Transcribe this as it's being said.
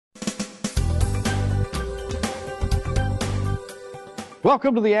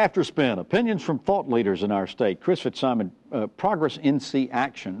Welcome to the Afterspin. Opinions from thought leaders in our state. Chris Fitzsimon, Progress NC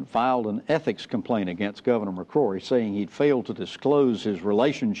Action filed an ethics complaint against Governor McCrory, saying he'd failed to disclose his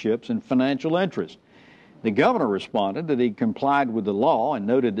relationships and financial interests. The governor responded that he complied with the law and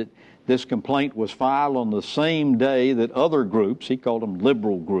noted that this complaint was filed on the same day that other groups, he called them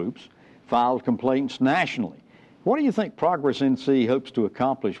liberal groups, filed complaints nationally. What do you think Progress NC hopes to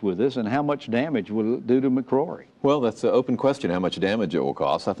accomplish with this, and how much damage will it do to McCrory? Well, that's an open question, how much damage it will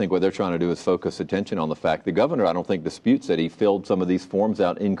cost. I think what they're trying to do is focus attention on the fact the governor, I don't think, disputes that he filled some of these forms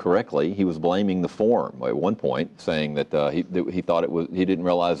out incorrectly. He was blaming the form at one point, saying that he thought he didn't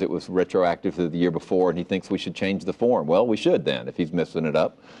realize it was retroactive to the year before, and he thinks we should change the form. Well, we should then, if he's messing it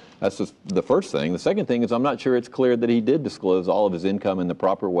up. That's just the first thing. The second thing is I'm not sure it's clear that he did disclose all of his income in the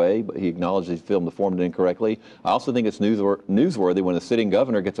proper way, but he acknowledged he filled the form incorrectly. I also think it's newsworthy when a sitting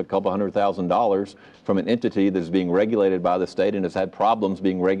governor gets a couple $100,000 from an entity that is being regulated by the state and has had problems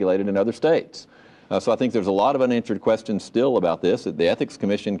being regulated in other states. So I think there's a lot of unanswered questions still about this. The Ethics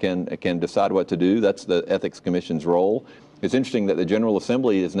Commission can decide what to do. That's the Ethics Commission's role. It's interesting that the General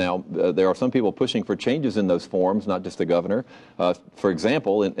Assembly is now, there are some people pushing for changes in those forms, not just the governor. For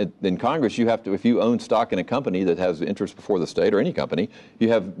example, in Congress, you have to, if you own stock in a company that has interest before the state or any company, you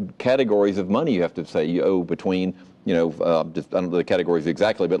have categories of money you have to say you owe between, I don't know the categories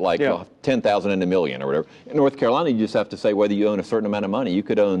exactly, but like 10,000 and a million or whatever. In North Carolina, you just have to say whether you own a certain amount of money. You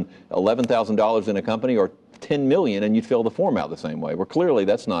could own $11,000 in a company or 10 million, and you'd fill the form out the same way. Well, clearly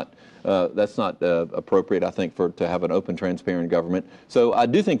that's not appropriate, I think, to have an open, transparent government. So I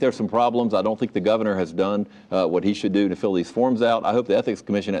do think there's some problems. I don't think the governor has done what he should do to fill these forms out. I hope the Ethics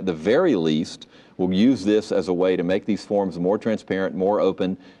Commission, at the very least, will use this as a way to make these forms more transparent, more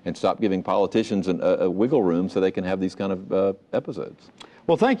open, and stop giving politicians a wiggle room so they can have these kind of episodes.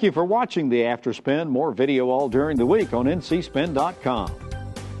 Well, thank you for watching the Afterspin. More video all during the week on ncspin.com.